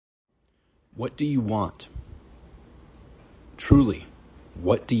What do you want? Truly,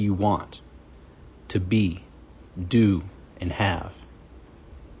 what do you want to be, do, and have?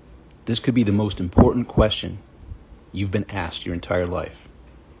 This could be the most important question you've been asked your entire life.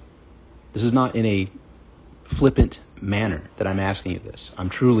 This is not in a flippant manner that I'm asking you this. I'm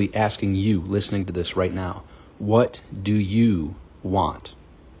truly asking you, listening to this right now, what do you want?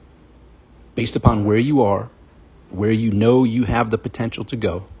 Based upon where you are, where you know you have the potential to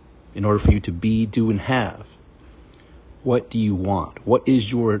go in order for you to be, do, and have, what do you want? What is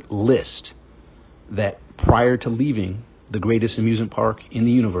your list that prior to leaving the greatest amusement park in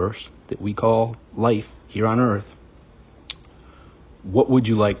the universe that we call life here on Earth, what would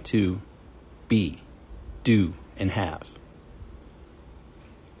you like to be, do, and have?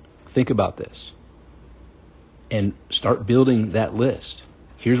 Think about this and start building that list.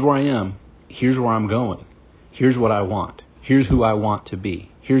 Here's where I am. Here's where I'm going. Here's what I want. Here's who I want to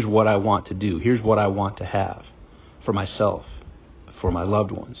be. Here's what I want to do. Here's what I want to have for myself, for my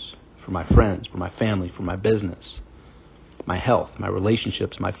loved ones, for my friends, for my family, for my business, my health, my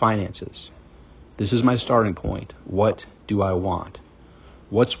relationships, my finances. This is my starting point. What do I want?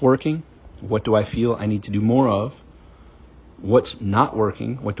 What's working? What do I feel I need to do more of? What's not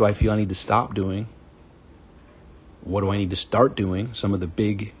working? What do I feel I need to stop doing? What do I need to start doing? Some of the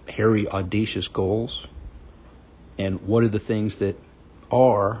big, hairy, audacious goals. And what are the things that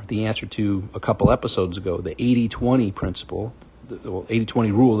are the answer to a couple episodes ago, the 80-20 principle, the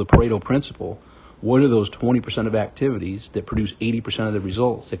 80-20 rule, the Pareto principle. What are those 20% of activities that produce 80% of the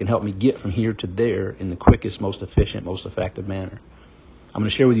results that can help me get from here to there in the quickest, most efficient, most effective manner? I'm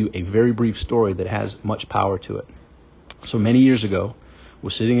going to share with you a very brief story that has much power to it. So many years ago, we're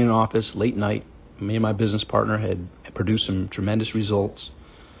sitting in an office late night. Me and my business partner had produced some tremendous results.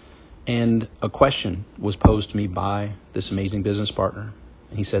 And a question was posed to me by this amazing business partner.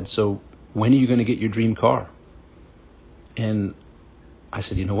 And he said, so when are you going to get your dream car? And I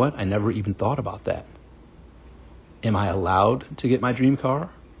said, you know what? I never even thought about that. Am I allowed to get my dream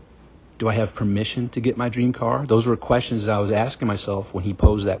car? Do I have permission to get my dream car? Those were questions that I was asking myself when he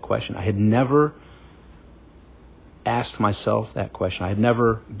posed that question. I had never asked myself that question. I had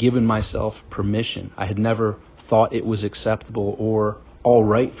never given myself permission. I had never thought it was acceptable or all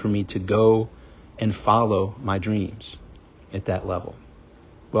right for me to go and follow my dreams at that level.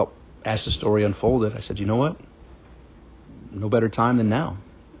 Well, as the story unfolded, I said, you know what? No better time than now.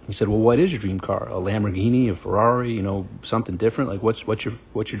 He said, well, what is your dream car? A Lamborghini, a Ferrari, something different? Like, what's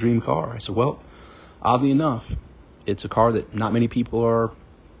your dream car? I said, well, oddly enough, it's a car that not many people are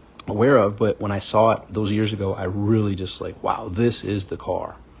aware of, but when I saw it those years ago, I really just like, wow, this is the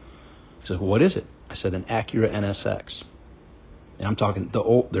car. He said, well, what is it? I said, an Acura NSX. And I'm talking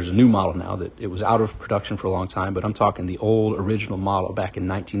there's a new model now that it was out of production for a long time, but I'm talking the old original model back in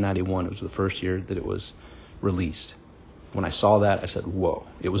 1991. It was the first year that it was released. When I saw that, I said, whoa.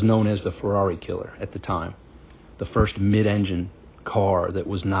 It was known as the Ferrari killer at the time. The first mid-engine car that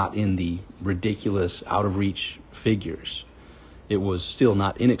was not in the ridiculous, out-of-reach figures. It was still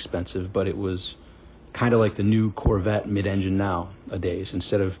not inexpensive, but it was kind of like the new Corvette mid-engine nowadays.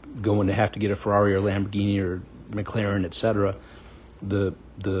 Instead of going to have to get a Ferrari or Lamborghini or McLaren, etc., the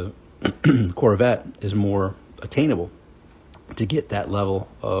Corvette is more attainable to get that level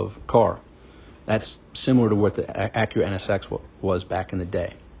of car. That's similar to what the Acura NSX was back in the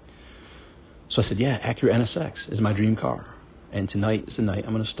day. So I said, yeah, Acura NSX is my dream car. And tonight is the night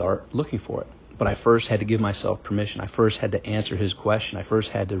I'm going to start looking for it. But I first had to give myself permission. I first had to answer his question. I first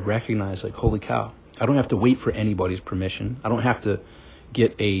had to recognize, like, holy cow, I don't have to wait for anybody's permission. I don't have to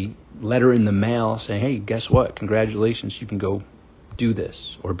get a letter in the mail saying, hey, guess what? Congratulations, you can go do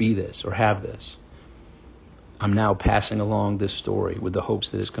this or be this or have this. I'm now passing along this story with the hopes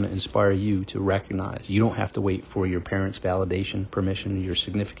that it's going to inspire you to recognize you don't have to wait for your parents' validation, permission, your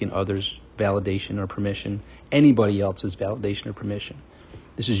significant other's validation or permission, anybody else's validation or permission.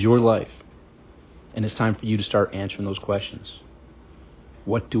 This is your life, and it's time for you to start answering those questions.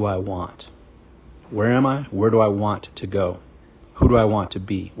 What do I want? Where am I? Where do I want to go? Who do I want to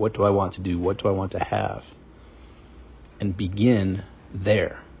be? What do I want to do? What do I want to have? And begin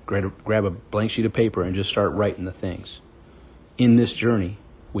there. Grab a blank sheet of paper and just start writing the things. In this journey,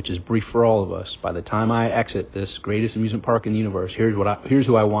 which is brief for all of us, by the time I exit this greatest amusement park in the universe, here's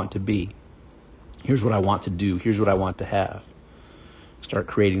who I want to be. Here's what I want to do. Here's what I want to have. Start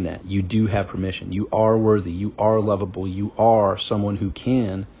creating that. You do have permission. You are worthy. You are lovable. You are someone who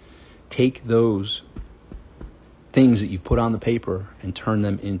can take those things that you've put on the paper and turn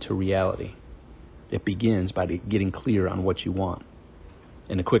them into reality. It begins by getting clear on what you want.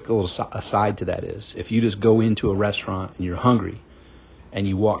 And a quick little aside to that is, if you just go into a restaurant and you're hungry and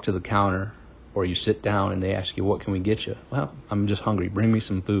you walk to the counter Or you sit down and they ask you, what can we get you? Well, I'm just hungry. Bring me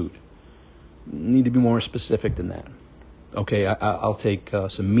some food. Need to be more specific than that. Okay, I'll take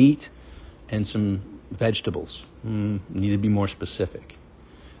some meat and some vegetables. Need to be more specific.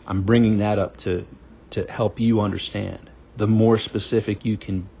 I'm bringing that up to help you understand. The more specific you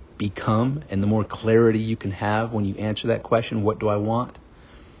can become and the more clarity you can have when you answer that question, what do I want?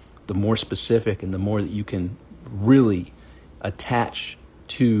 The more specific and the more that you can really attach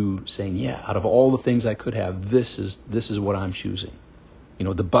to saying, yeah, out of all the things I could have, this is what I'm choosing. You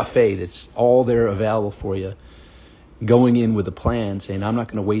know, the buffet that's all there available for you, going in with a plan, saying, I'm not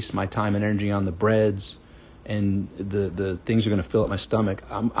going to waste my time and energy on the breads and the things are going to fill up my stomach.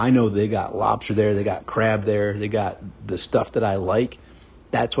 I know they got lobster there, they got crab there, they got the stuff that I like.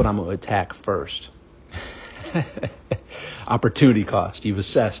 That's what I'm going to attack first. Opportunity cost. You've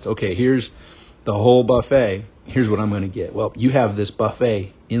assessed, okay, here's the whole buffet. Here's what I'm going to get. Well, you have this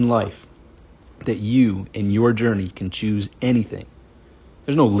buffet in life that you, in your journey, can choose anything.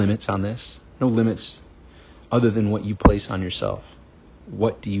 There's no limits on this. No limits other than what you place on yourself.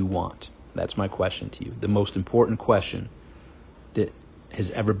 What do you want? That's my question to you. The most important question that has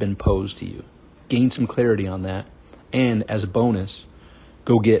ever been posed to you. Gain some clarity on that. And as a bonus,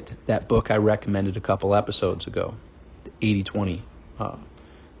 go get that book I recommended a couple episodes ago, 80-20,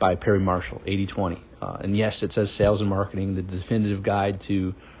 by Perry Marshall, 80-20. And yes, it says Sales and Marketing, the definitive guide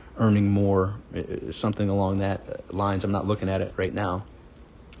to earning more, something along that lines. I'm not looking at it right now.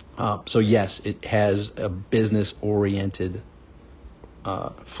 So yes, it has a business-oriented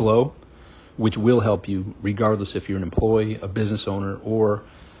flow, which will help you regardless if you're an employee, a business owner, or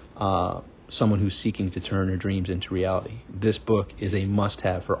someone who's seeking to turn their dreams into reality. This book is a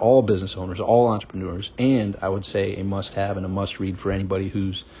must-have for all business owners, all entrepreneurs, and I would say a must-have and a must-read for anybody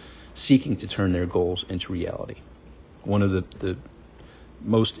who's seeking to turn their goals into reality. One of the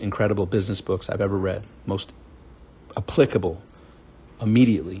most incredible business books I've ever read, most applicable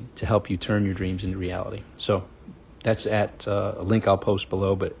immediately to help you turn your dreams into reality. So that's at a link I'll post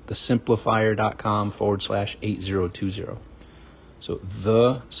below, but thesimplifier.com/8020. So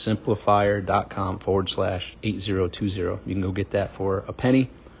thesimplifier.com/8020. You can go get that for a penny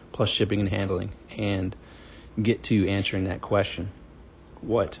plus shipping and handling and get to answering that question.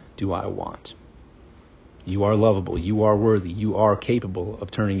 What do I want? You are lovable. You are worthy. You are capable of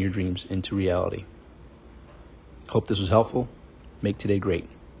turning your dreams into reality. Hope this was helpful. Make today great.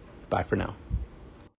 Bye for now.